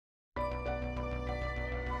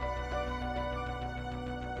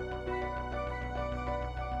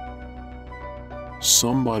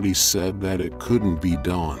Somebody said that it couldn't be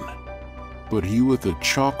done, but he with a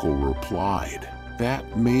chuckle replied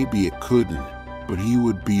that maybe it couldn't, but he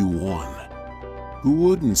would be one who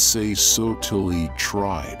wouldn't say so till he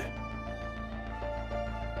tried.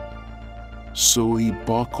 So he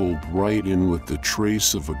buckled right in with the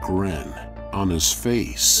trace of a grin on his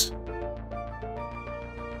face.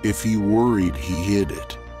 If he worried, he hid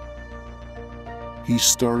it. He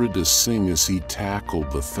started to sing as he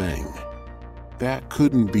tackled the thing that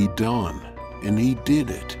couldn't be done, and he did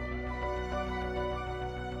it.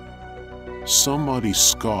 Somebody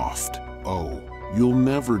scoffed, "Oh, you'll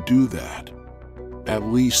never do that. At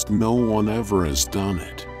least no one ever has done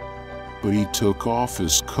it." But he took off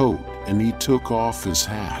his coat and he took off his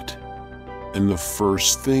hat, and the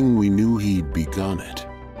first thing we knew, he'd begun it.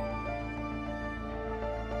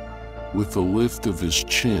 With a lift of his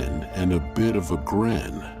chin and a bit of a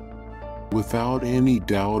grin, without any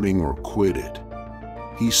doubting or quitted,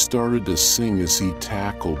 he started to sing as he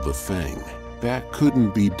tackled the thing that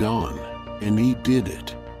couldn't be done, and he did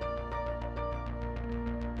it.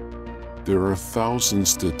 There are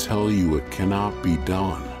thousands to tell you it cannot be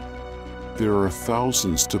done. There are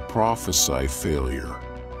thousands to prophesy failure.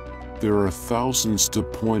 There are thousands to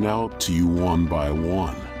point out to you one by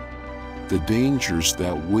one the dangers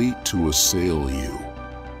that wait to assail you.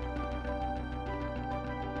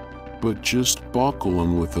 But just buckle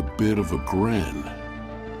in with a bit of a grin.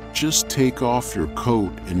 Just take off your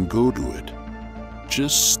coat and go to it.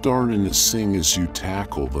 Just starting to sing as you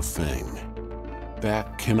tackle the thing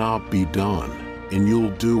that cannot be done, and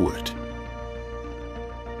you'll do it.